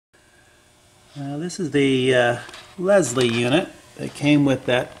This is the Leslie unit that came with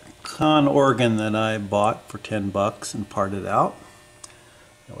that Conn organ that I bought for 10 bucks and parted out.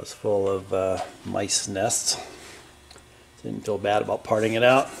 It was full of mice nests. Didn't feel bad about parting it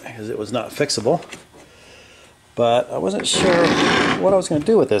out because it was not fixable. But I wasn't sure what I was going to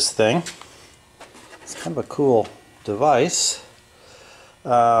do with this thing. It's kind of a cool device.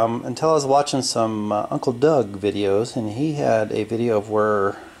 Until I was watching some Uncle Doug videos, and he had a video of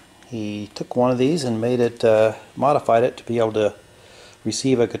where he took one of these and made it, modified it to be able to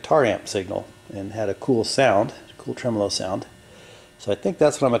receive a guitar amp signal and had a cool sound, cool tremolo sound. So I think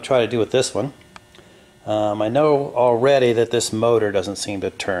that's what I'm going to try to do with this one. I know already that this motor doesn't seem to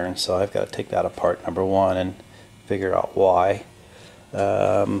turn, so I've got to take that apart, number one, and figure out why.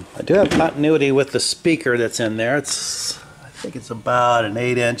 I do have continuity with the speaker that's in there. I think it's about an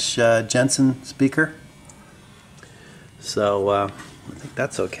 8-inch Jensen speaker. So I think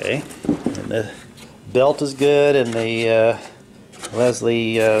that's okay. And the belt is good, and the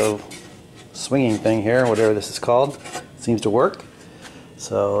Leslie swinging thing here, whatever this is called, seems to work.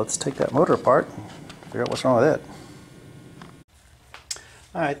 So let's take that motor apart and figure out what's wrong with it.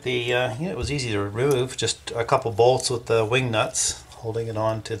 Alright, the unit was easy to remove, just a couple bolts with the wing nuts holding it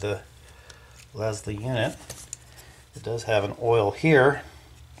on to the Leslie unit. It does have an oil here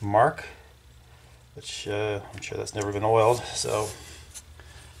mark, which I'm sure that's never been oiled, so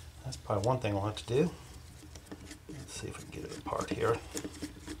that's probably one thing we'll have to do. Let's see if we can get it apart here.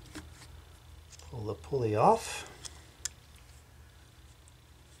 Pull the pulley off.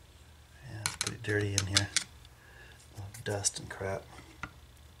 Yeah, it's pretty dirty in here. A lot of dust and crap.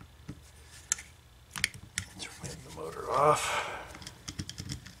 Let's remove the motor off.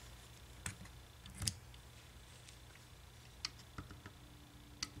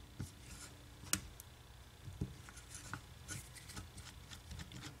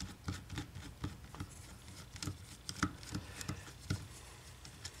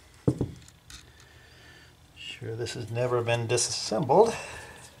 Sure, this has never been disassembled.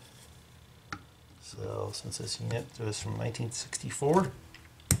 So since this unit was from 1964,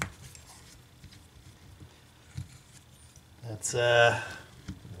 that's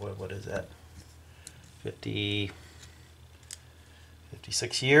what is that?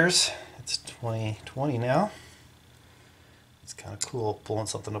 56 years. It's 2020 now. It's kind of cool pulling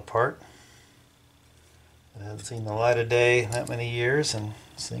something apart. I haven't seen the light of day that many years and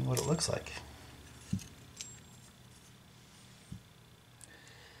seeing what it looks like.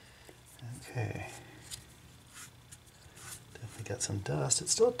 Okay, definitely got some dust. It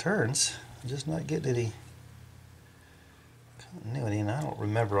still turns. I'm just not getting any continuity, and I don't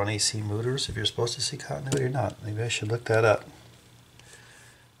remember on AC motors if you're supposed to see continuity or not. Maybe I should look that up.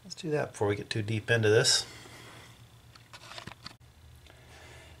 Let's do that before we get too deep into this.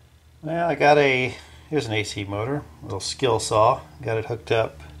 Well, I got here's an AC motor, a little skill saw. Got it hooked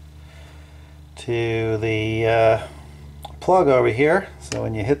up to the plug over here, so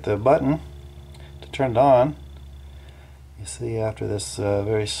when you hit the button turned on, you see after this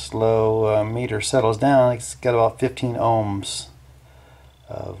very slow meter settles down, it's got about 15 ohms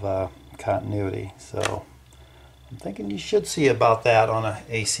of continuity. So I'm thinking you should see about that on an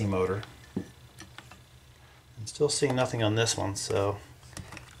AC motor. I'm still seeing nothing on this one, so I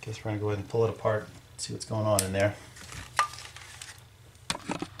guess we're going to go ahead and pull it apart and see what's going on in there.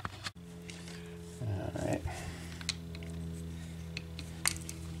 Alright.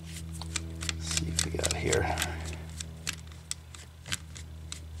 Here.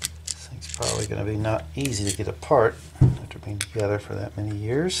 This thing's probably going to be not easy to get apart after being together for that many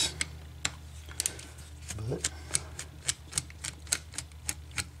years. But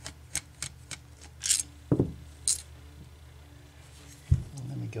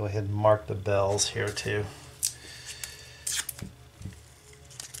let me go ahead and mark the bells here too.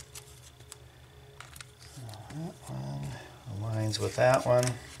 So that one aligns with that one.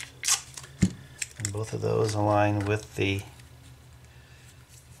 And both of those align with the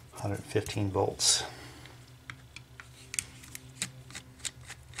 115 volts.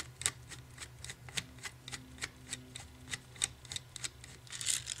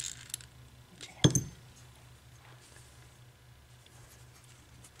 Okay.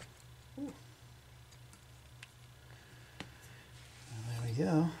 There we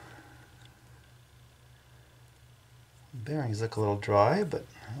go. Bearings look a little dry, but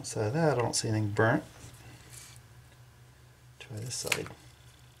outside of that I don't see anything burnt. Try this side. Looks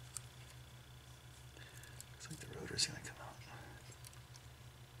like the rotor's going to come out.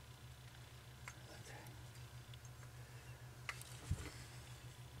 Okay.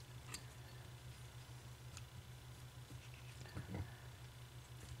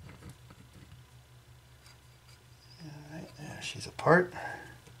 she's apart.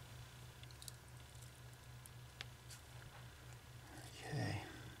 Okay.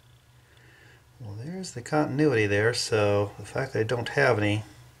 Well, there's the continuity there, so the fact that I don't have any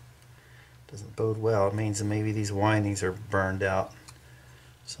doesn't bode well. It means that maybe these windings are burned out.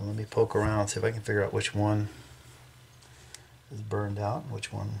 So let me poke around and see if I can figure out which one is burned out and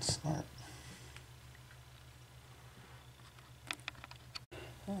which one's not.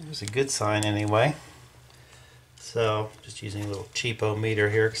 Well, there's a good sign anyway. So just using a little cheapo meter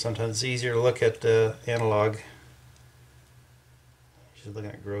here, because sometimes it's easier to look at the analog. Just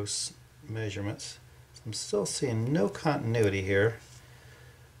looking at gross measurements. So I'm still seeing no continuity here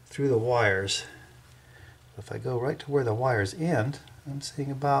through the wires. If I go right to where the wires end, I'm seeing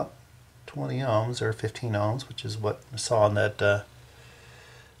about 20 ohms or 15 ohms, which is what I saw in that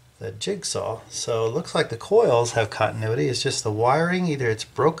that jigsaw. So it looks like the coils have continuity. It's just the wiring, either it's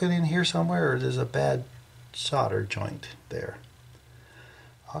broken in here somewhere or there's a bad solder joint there.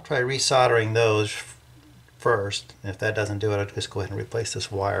 I'll try resoldering those first, and if that doesn't do it, I'll just go ahead and replace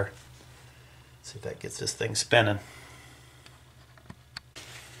this wire. See if that gets this thing spinning.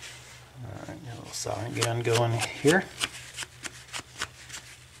 Alright, got a little soldering gun going here.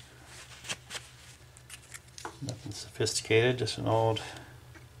 Nothing sophisticated, just an old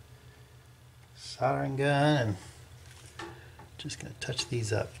soldering gun, and just going to touch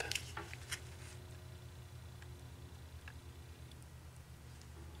these up.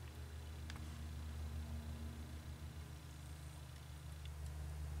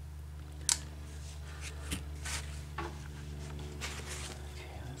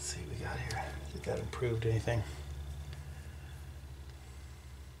 That improved anything.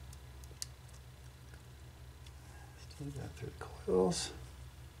 Still got through the coils,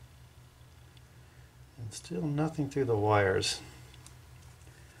 and still nothing through the wires.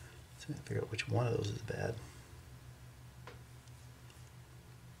 So I figure out which one of those is bad.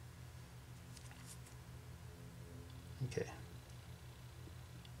 Okay.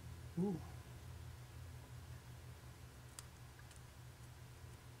 Ooh.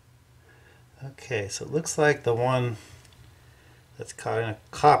 Okay, so it looks like the one that's caught in a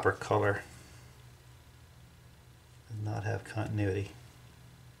copper color does not have continuity.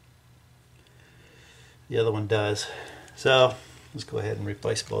 The other one does. So let's go ahead and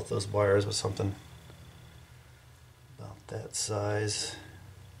replace both those wires with something about that size.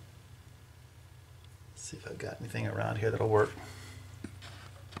 Let's see if I've got anything around here that'll work.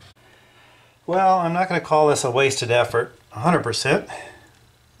 Well, I'm not going to call this a wasted effort, 100%.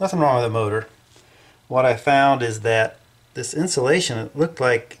 Nothing wrong with the motor. What I found is that this insulation, it looked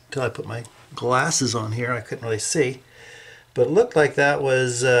like, until I put my glasses on here, I couldn't really see, but it looked like that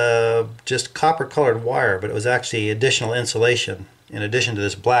was just copper colored wire, but it was actually additional insulation in addition to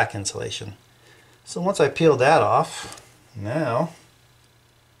this black insulation. So once I peeled that off, now,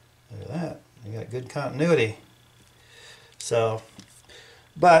 look at that, you got good continuity. So,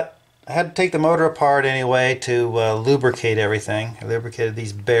 but I had to take the motor apart anyway to lubricate everything. I lubricated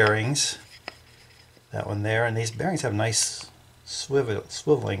these bearings, that one there, and these bearings have nice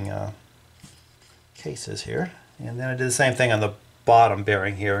swiveling cases here. And then I did the same thing on the bottom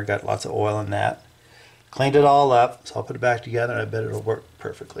bearing here. I got lots of oil in that. Cleaned it all up, so I'll put it back together and I bet it'll work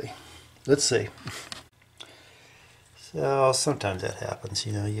perfectly. Let's see. So sometimes that happens,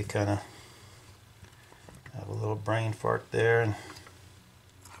 you know, you kind of have a little brain fart there and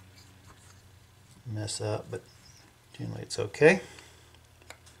mess up, but generally it's okay.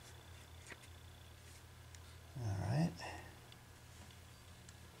 Alright.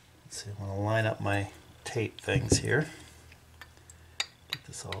 Let's see, I want to line up my tape things here. Get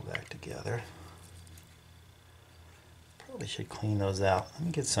this all back together. Probably should clean those out. Let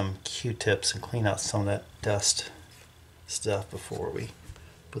me get some Q-tips and clean out some of that dust stuff before we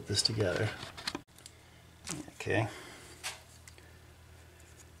put this together. Okay.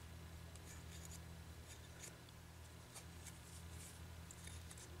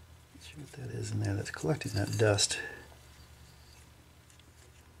 See what that is in there that's collecting that dust.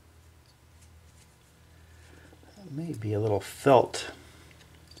 That may be a little felt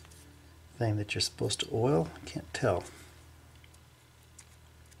thing that you're supposed to oil. I can't tell.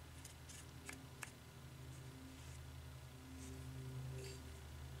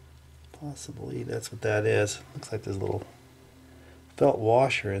 Possibly that's what that is. Looks like there's a little felt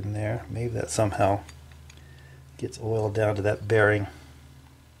washer in there. Maybe that somehow gets oiled down to that bearing.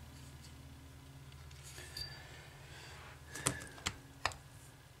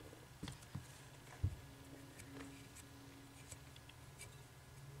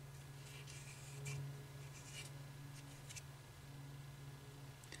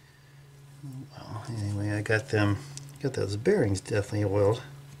 Well, anyway, I got them got those bearings definitely oiled.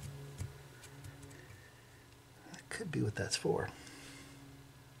 That could be what that's for.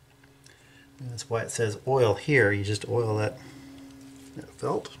 And that's why it says oil here. You just oil that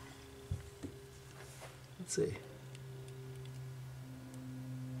felt. Let's see.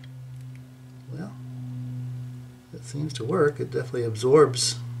 Well, it seems to work. It definitely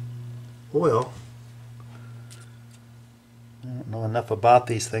absorbs oil. I don't know enough about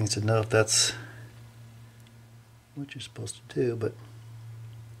these things to know if that's what you're supposed to do, but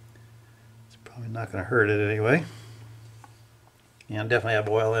it's probably not going to hurt it anyway. And definitely have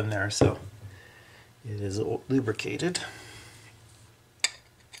oil in there, so it is lubricated.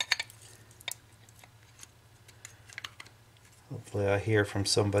 Hopefully I hear from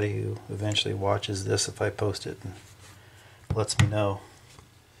somebody who eventually watches this if I post it and lets me know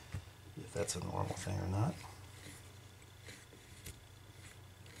if that's a normal thing or not.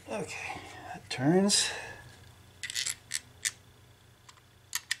 Okay, that turns.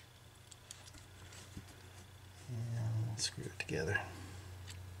 And screw it together.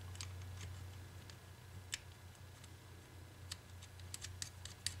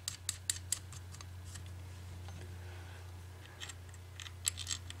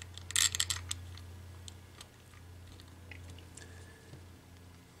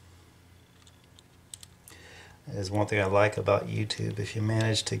 That is one thing I like about YouTube. If you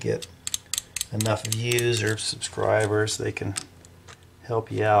manage to get enough views or subscribers, they can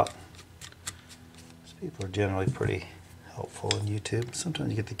help you out. People are generally pretty helpful in YouTube.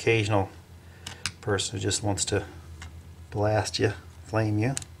 Sometimes you get the occasional person who just wants to blast you, flame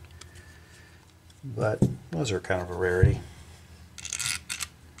you, but those are kind of a rarity,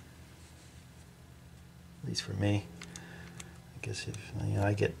 at least for me. I guess if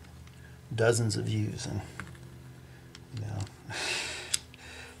I get dozens of views, and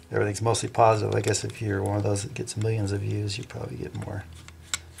everything's mostly positive. I guess if you're one of those that gets millions of views, you probably get more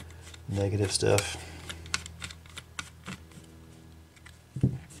negative stuff.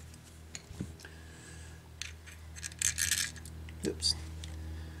 Oops.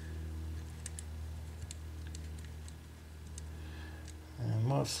 I'm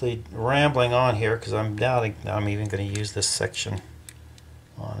mostly rambling on here because I'm doubting I'm even going to use this section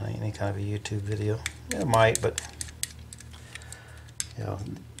on any kind of a YouTube video. Yeah, it might, but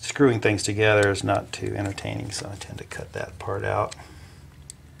screwing things together is not too entertaining, so I tend to cut that part out.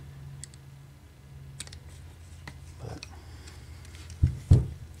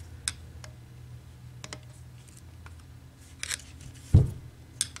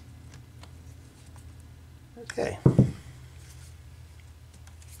 Okay.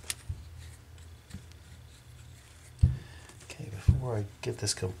 Okay, before I get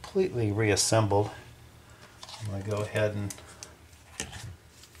this completely reassembled, I'm going to go ahead and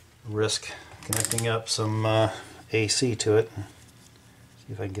risk connecting up some AC to it.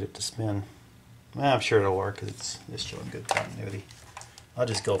 See if I can get it to spin. Well, I'm sure it'll work because it's showing good continuity. I'll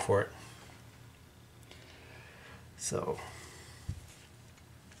just go for it. So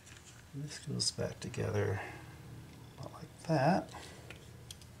this goes back together like that.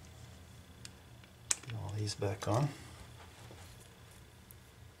 Get all these back on.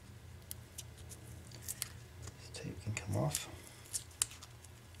 This tape can come off.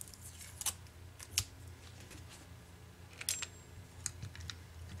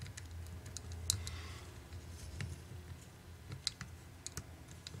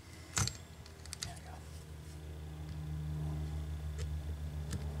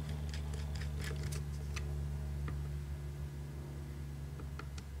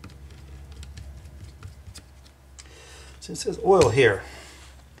 So it says oil here.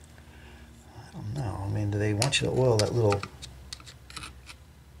 I don't know. I mean, do they want you to oil that little,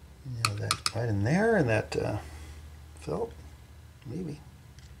 that right in there and that felt? Maybe.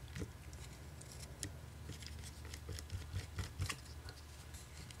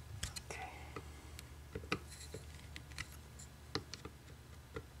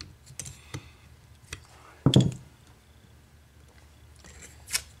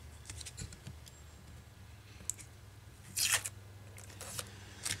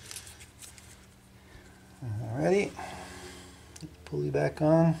 Alrighty, pulley back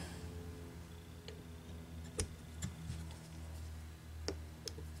on.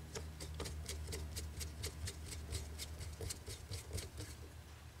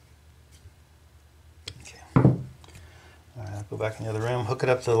 Okay. Alright, I'll go back in the other room, hook it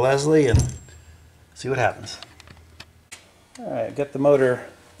up to the Leslie, and see what happens. Alright, I've got the motor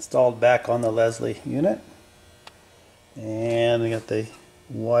installed back on the Leslie unit, and I got the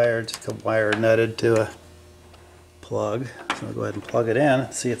wire nutted to a plug. So I'll go ahead and plug it in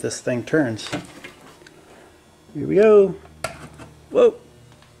and see if this thing turns. Here we go. Whoa!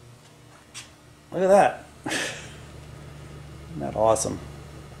 Look at that. Isn't that awesome?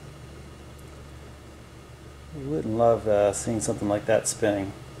 You wouldn't love seeing something like that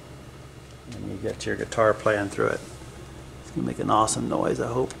spinning. And you get your guitar playing through it. It's going to make an awesome noise, I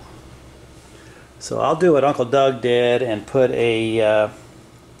hope. So I'll do what Uncle Doug did and put a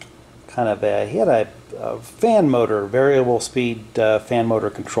kind of a, he had a fan motor, variable speed fan motor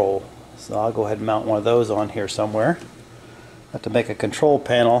control. So I'll go ahead and mount one of those on here somewhere. I have to make a control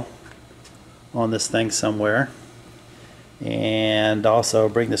panel on this thing somewhere. And also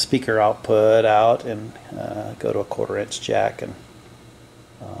bring the speaker output out and go to a 1/4 inch jack and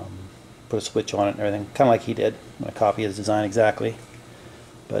put a switch on it and everything, kind of like he did. I'm going to copy his design exactly.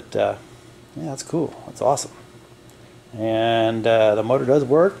 But yeah, that's cool. That's awesome. And the motor does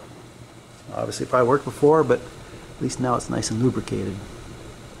work. Obviously, it probably worked before, but at least now it's nice and lubricated.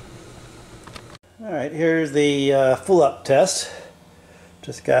 Alright, here's the full up test.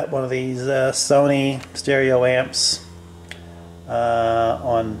 Just got one of these Sony stereo amps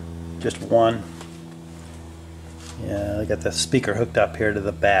on just one. Yeah, I got the speaker hooked up here to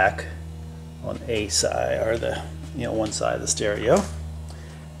the back on a side, or the one side of the stereo.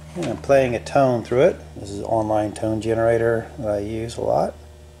 And I'm playing a tone through it. This is an online tone generator that I use a lot.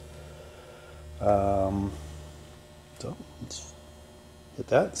 So let's hit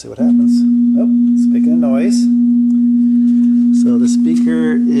that and see what happens. Oh, it's making a noise. So the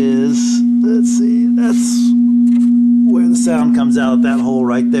speaker is, let's see, that's where the sound comes out, that hole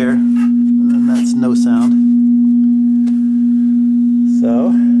right there. And that's no sound.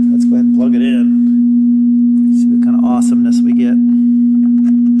 So let's go ahead and plug it in. See what kind of awesomeness we get.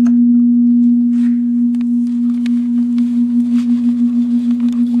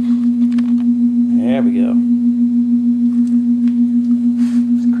 There we go.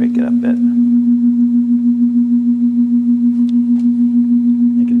 Let's crank it up a bit.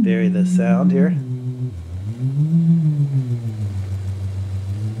 I can vary the sound here.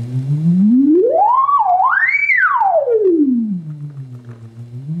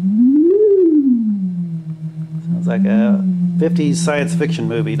 Sounds like a 50s science fiction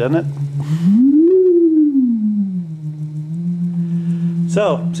movie, doesn't it?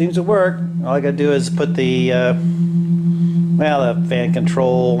 So, seems to work. All I gotta do is put the well, the fan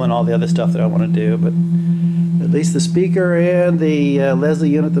control and all the other stuff that I want to do, but at least the speaker and the Leslie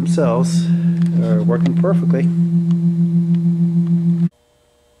unit themselves are working perfectly.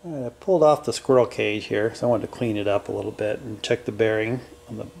 Alright, I pulled off the squirrel cage here, so I wanted to clean it up a little bit and check the bearing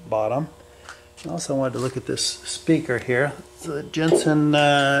on the bottom. I also wanted to look at this speaker here. It's a Jensen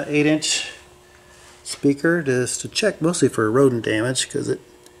 8-inch speaker, just to check mostly for rodent damage, because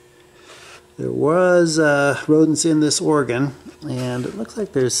there was rodents in this organ, and it looks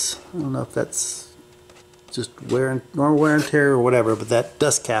like there's, I don't know if that's just normal wear and tear or whatever, but that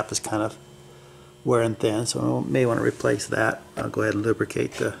dust cap is kind of wearing thin, so I may want to replace that. I'll go ahead and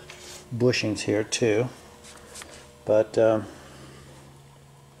lubricate the bushings here too. But this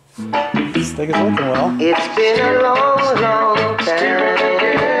thing is working well. It's been a long, long time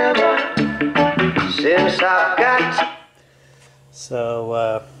since I've got.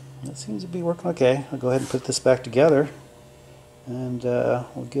 So that seems to be working okay. I'll go ahead and put this back together, and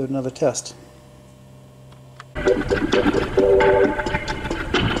we'll give it another test.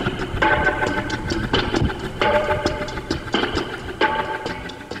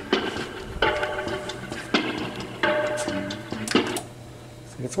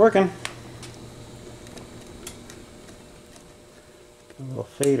 It's working. Got a little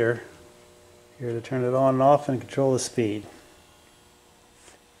fader here to turn it on and off and control the speed.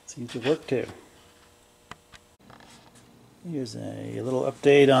 Seems to work too. Here's a little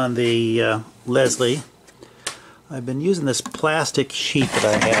update on the Leslie. I've been using this plastic sheet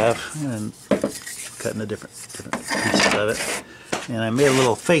that I have and cutting the different pieces of it. And I made a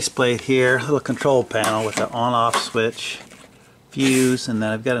little faceplate here, a little control panel with an on-off switch, fuse, and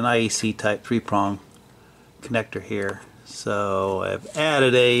then I've got an IEC type 3-prong connector here. So I've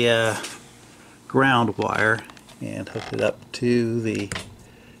added a ground wire and hooked it up to the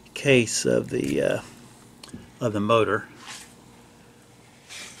case of the motor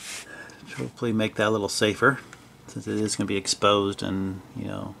to hopefully make that a little safer, since it is going to be exposed and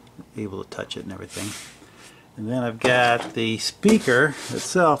able to touch it and everything. And then I've got the speaker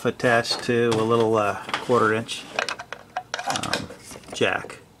itself attached to a little 1/4 inch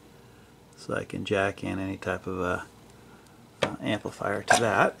jack, so I can jack in any type of amplifier to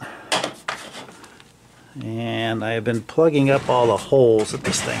that. And I have been plugging up all the holes that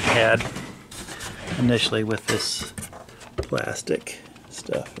this thing had initially with this plastic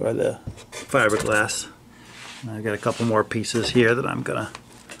stuff, or the fiberglass. I've got a couple more pieces here that I'm gonna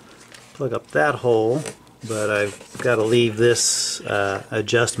plug up that hole, but I've got to leave this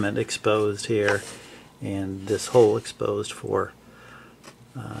adjustment exposed here and this hole exposed for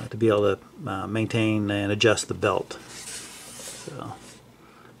to be able to maintain and adjust the belt. So,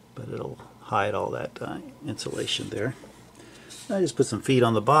 but it'll hide all that insulation there. I just put some feet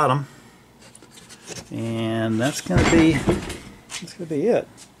on the bottom, and that's gonna be it.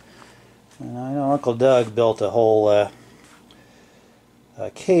 And I know Uncle Doug built a whole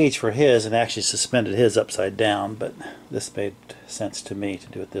cage for his and actually suspended his upside down, but this made sense to me to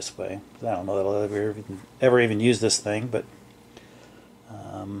do it this way. I don't know that I'll ever even use this thing, but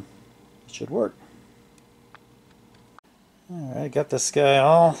it should work. Alright, got this guy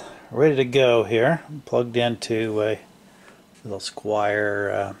all ready to go here. Plugged into a little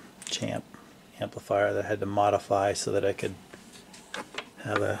Squire Champ amplifier that I had to modify so that I could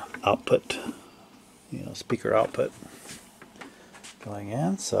have a output, speaker output going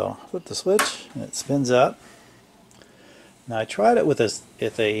in. So flip the switch and it spins up. Now I tried it with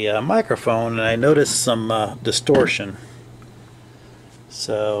a microphone and I noticed some distortion.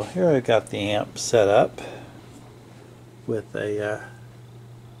 So here I've got the amp set up with a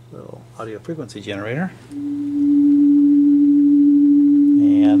little audio frequency generator, and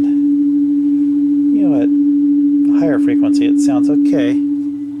at higher frequency it sounds okay,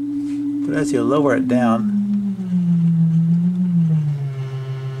 but as you lower it down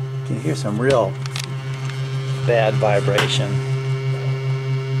you can hear some real bad vibration.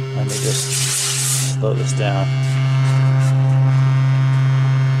 Let me just slow this down.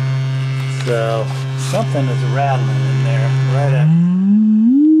 So something is rattling in there right at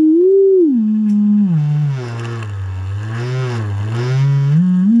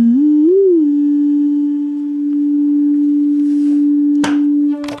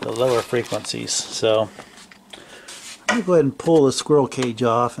the lower frequencies. So I'm going to go ahead and pull the squirrel cage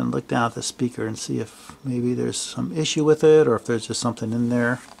off and look down at the speaker and see if maybe there's some issue with it, or if there's just something in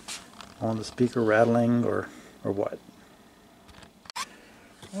there on the speaker rattling, or what.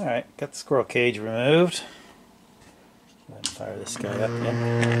 Alright, got the squirrel cage removed. Go ahead and fire this guy up again.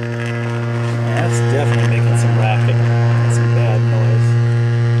 That's definitely making some racket and some bad noise.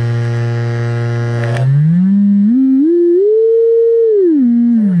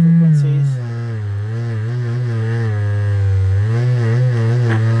 Higher frequencies.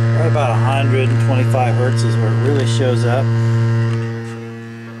 Right about 125 hertz is where it really shows up.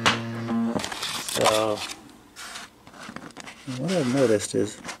 So what I've noticed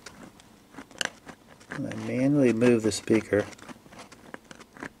is when I manually move the speaker,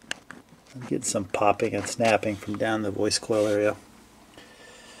 I'm getting some popping and snapping from down the voice coil area.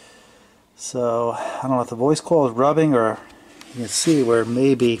 So I don't know if the voice coil is rubbing, or you can see where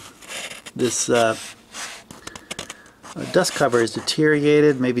maybe this dust cover is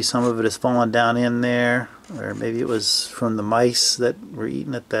deteriorated. Maybe some of it has fallen down in there, or maybe it was from the mice that were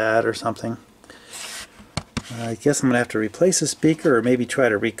eating at that or something. I guess I'm going to have to replace the speaker, or maybe try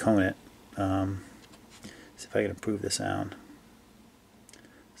to recone it. See if I can improve the sound.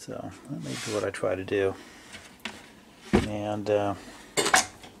 So that may be what I try to do. And yeah,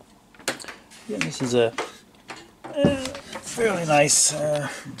 this is a fairly nice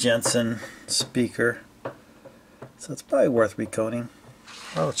Jensen speaker. So it's probably worth reconing.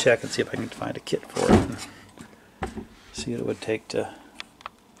 I'll check and see if I can find a kit for it and see what it would take to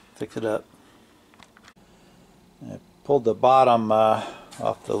fix it up. I pulled the bottom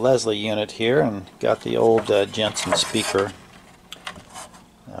off the Leslie unit here and got the old Jensen speaker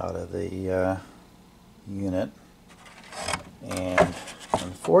out of the unit, and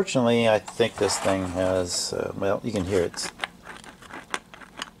unfortunately I think this thing has, well, you can hear it's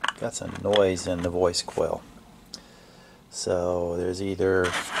got some noise in the voice coil. So there's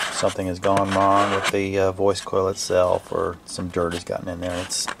either something has gone wrong with the voice coil itself, or some dirt has gotten in there.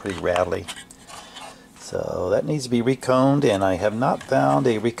 It's pretty rattly. So that needs to be reconed, and I have not found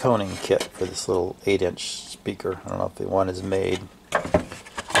a reconing kit for this little 8-inch speaker. I don't know if the one is made.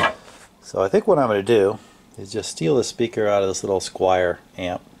 So I think what I'm going to do is just steal the speaker out of this little Squire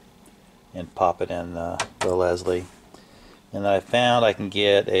amp and pop it in the Leslie. And I found I can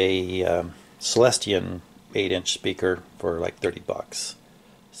get a Celestion 8-inch speaker for like 30 bucks.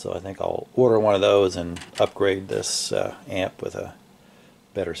 So I think I'll order one of those and upgrade this amp with a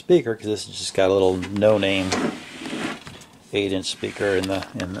better speaker, because this has just got a little no-name 8-inch speaker in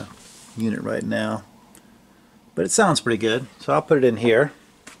the unit right now. But it sounds pretty good, so I'll put it in here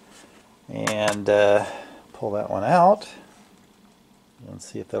and pull that one out and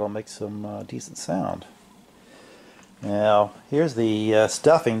see if that'll make some decent sound. Now here's the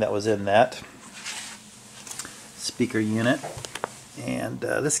stuffing that was in that. speaker unit, and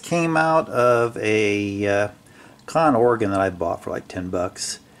this came out of a Conn organ that I bought for like 10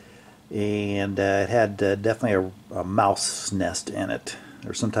 bucks, and it had definitely a mouse nest in it,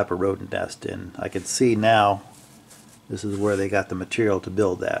 or some type of rodent nest, and I can see now this is where they got the material to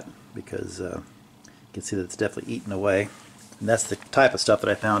build that, because you can see that it's definitely eaten away. And that's the type of stuff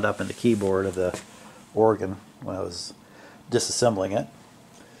that I found up in the keyboard of the organ when I was disassembling it.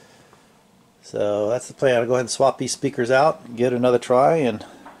 So that's the plan. I'll go ahead and swap these speakers out, give it another try, and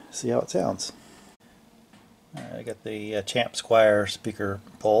see how it sounds. I got the Champ Squire speaker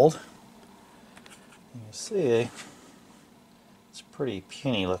pulled. You see, it's pretty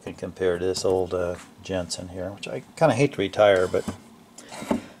puny looking compared to this old Jensen here, which I kind of hate to retire, but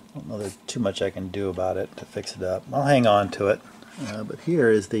I don't know there's too much I can do about it to fix it up. I'll hang on to it. But here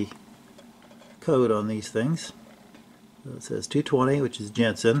is the code on these things. So it says 220, which is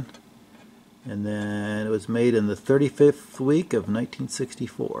Jensen, and then it was made in the 35th week of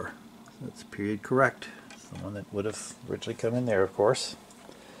 1964. So that's period correct. It's the one that would have originally come in there, of course.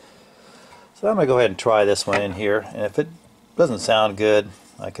 So I'm going to go ahead and try this one in here, and if it doesn't sound good,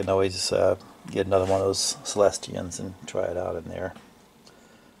 I can always get another one of those Celestians and try it out in there.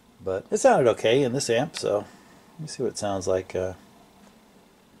 But it sounded okay in this amp, so let me see what it sounds like in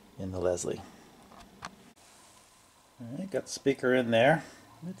the Leslie. Alright, got the speaker in there.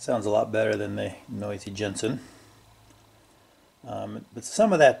 It sounds a lot better than the noisy Jensen. But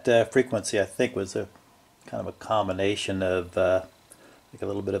some of that frequency, I think, was a kind of a combination of like a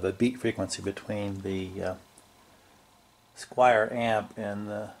little bit of a beat frequency between the Squire amp and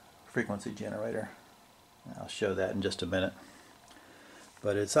the frequency generator. I'll show that in just a minute.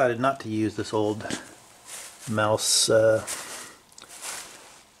 But I decided not to use this old mouse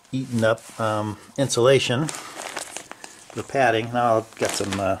eaten up insulation, the padding. Now I've got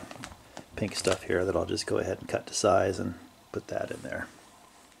some pink stuff here that I'll just go ahead and cut to size and put that in there.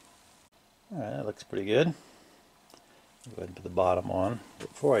 Alright, that looks pretty good. I'll go ahead and put the bottom on. But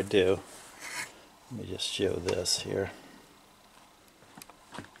before I do, let me just show this here.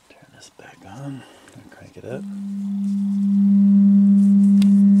 Turn this back on and crank it up.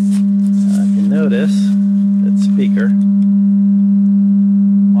 Now if you notice, that speaker,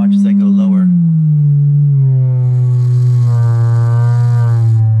 watch as I go lower.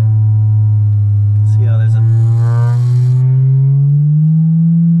 See how there's a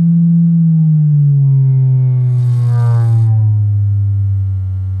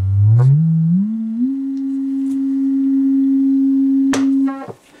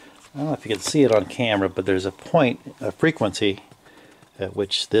I don't know if you can see it on camera, but there's a point, a frequency at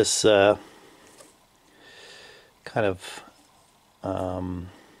which this kind of,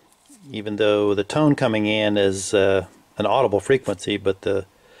 even though the tone coming in is an audible frequency, but the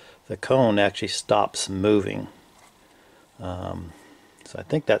cone actually stops moving. So I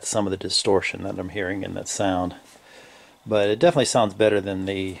think that's some of the distortion that I'm hearing in that sound. But it definitely sounds better than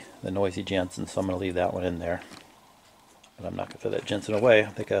the noisy Jensen, so I'm going to leave that one in there. But I'm not going to throw that Jensen away. I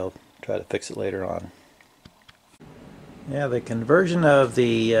think I'll try to fix it later on. Yeah, the conversion of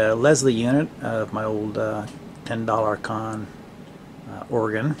the Leslie unit of my old $10 Conn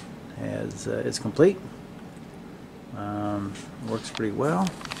organ is complete. Works pretty well.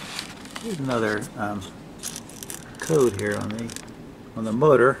 Here's another code here on the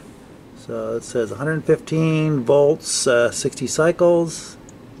motor. So it says 115 volts, 60 cycles.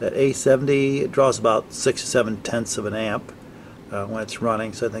 At A70, it draws about 6 to 7 tenths of an amp when it's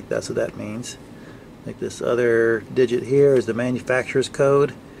running, so I think that's what that means. I think this other digit here is the manufacturer's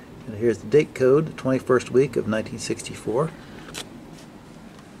code, and here's the date code, the 21st week of 1964.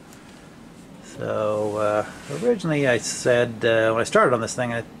 So originally I said, when I started on this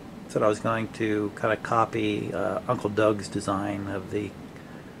thing, I said I was going to kind of copy Uncle Doug's design of the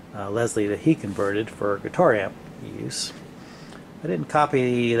Leslie that he converted for guitar amp use. I didn't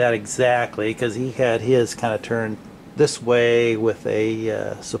copy that exactly because he had his kind of turned this way with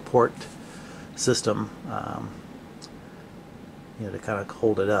a support system, you know, to kind of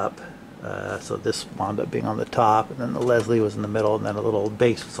hold it up. So this wound up being on the top, and then the Leslie was in the middle, and then a little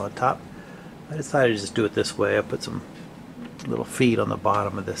bass was on top. I decided to just do it this way. I put some little feet on the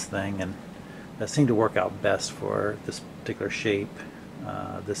bottom of this thing, and that seemed to work out best for this particular shape,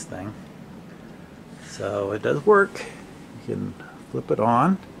 this thing. So it does work. You can flip it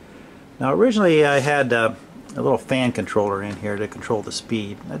on. Now originally I had a little fan controller in here to control the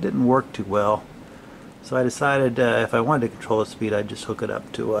speed. That didn't work too well, so I decided if I wanted to control the speed, I'd just hook it up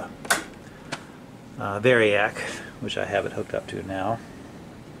to a Variac, which I have it hooked up to now.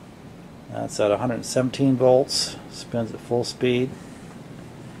 It's at 117 volts, spins at full speed.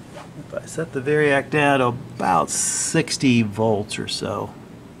 If I set the variac down to about 60 volts or so,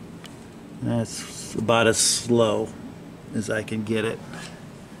 that's about as slow as I can get it.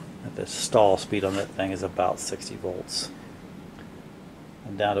 The stall speed on that thing is about 60 volts.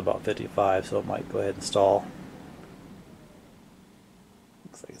 I'm down to about 55, so it might go ahead and stall.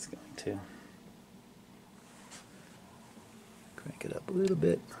 Looks like it's going to. Crank it up a little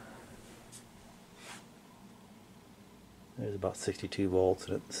bit. There's about 62 volts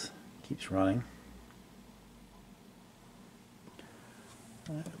and it keeps running.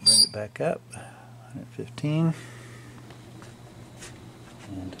 Bring it back up, 115.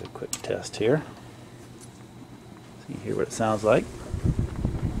 And do a quick test here. So you hear what it sounds like.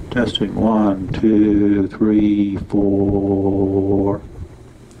 Testing 1, 2, 3, 4.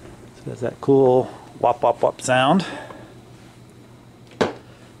 So there's that cool wop wop wop sound.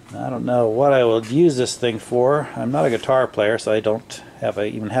 I don't know what I will use this thing for. I'm not a guitar player, so I don't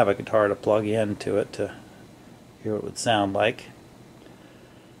even have a guitar to plug into it to hear what it would sound like.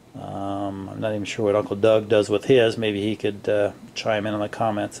 I'm not even sure what Uncle Doug does with his. Maybe he could chime in the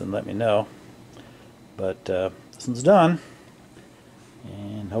comments and let me know. But this one's done,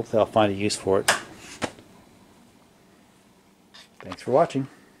 and hopefully I'll find a use for it. Thanks for watching.